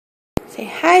Say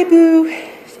hi, Boo.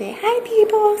 Say hi,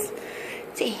 peoples.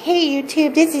 Say hey,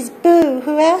 YouTube. This is Boo.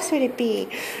 Who else would it be?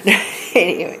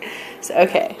 Anyway,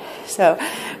 so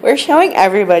we're showing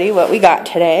everybody what we got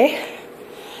today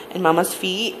in Mama's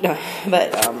feet. No,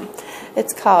 but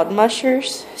it's called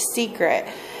Mushers Secret,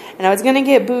 and I was gonna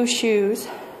get Boo shoes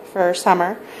for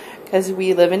summer because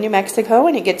we live in New Mexico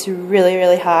and it gets really,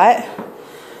 really hot.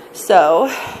 So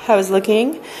I was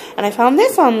looking and I found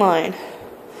this online.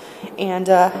 And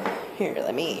here,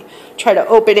 let me try to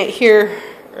open it here.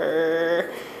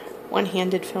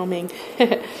 One-handed filming.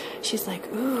 She's like,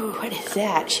 ooh, what is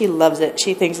that? She loves it.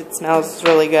 She thinks it smells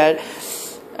really good.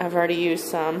 I've already used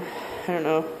some. I don't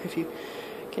know if you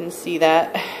can see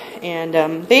that.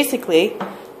 And basically,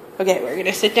 okay, we're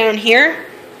gonna sit down here.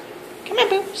 Come on,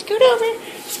 Boo. Scoot over.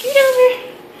 Scoot over.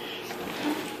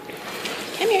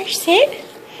 Come here. Sit.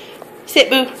 Sit,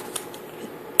 Boo.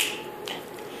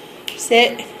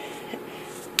 Sit.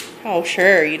 Oh,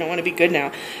 sure. You don't want to be good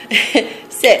now.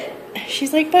 Sit.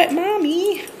 She's like, but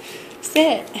Mommy.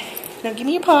 Sit. Now give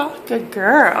me your paw. Good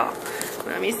girl.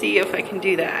 Let me see if I can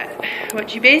do that.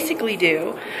 What you basically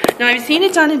do. Now, I've seen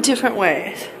it done in different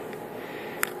ways.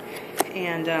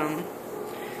 And,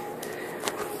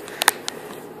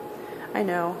 I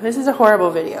know. This is a horrible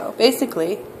video.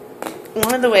 Basically,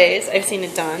 one of the ways I've seen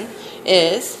it done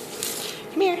is,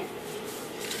 come here.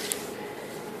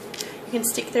 You can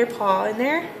stick their paw in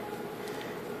there.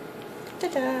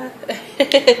 Ta-da.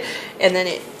 And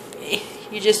then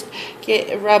you just get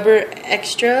a rubber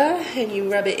extra and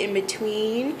you rub it in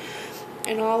between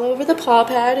and all over the paw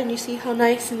pad, and you see how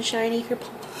nice and shiny your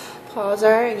paws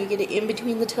are, and you get it in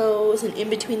between the toes and in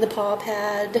between the paw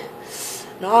pad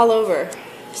and all over.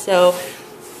 So,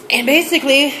 and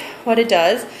basically what it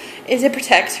does is it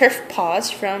protects her paws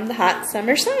from the hot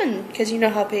summer sun, because you know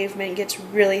how pavement gets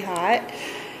really hot.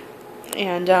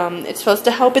 And it's supposed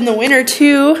to help in the winter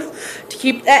too, to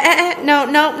keep,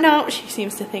 no, she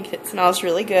seems to think it smells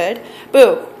really good.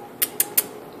 Boo.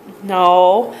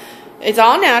 No. It's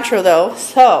all natural though,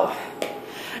 so,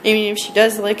 I mean, if she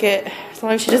does lick it, as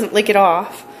long as she doesn't lick it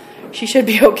off, she should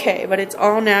be okay. But it's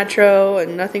all natural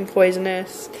and nothing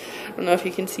poisonous. I don't know if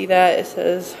you can see that. It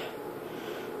says,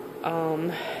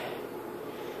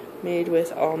 made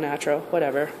with all natural,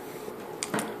 whatever.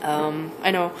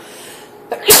 I know.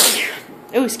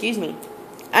 Oh, excuse me.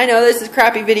 I know this is a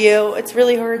crappy video. It's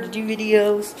really hard to do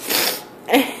videos.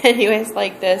 Anyways,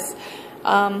 like this.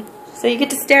 So you get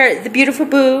to stare at the beautiful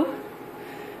Boo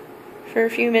for a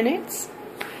few minutes.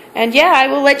 And yeah, I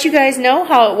will let you guys know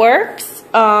how it works.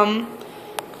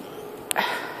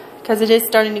 Because it is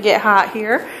starting to get hot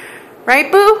here.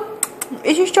 Right, Boo?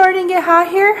 Is you starting to get hot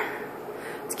here?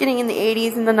 It's getting in the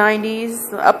 80s and the 90s,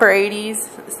 the upper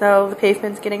 80s. So the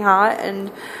pavement's getting hot,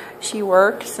 and she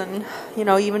works, and you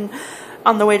know, even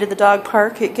on the way to the dog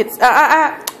park it gets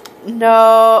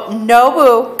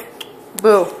no,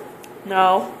 Boo,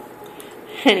 no.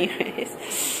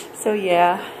 Anyways, so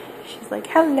yeah, she's like,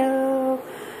 hello.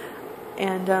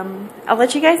 And I'll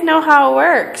let you guys know how it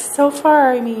works. So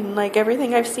far, I mean, like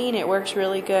everything I've seen, it works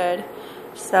really good.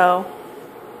 So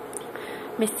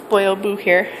Miss Spoiled Boo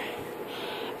here.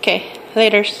 Okay,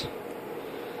 laters.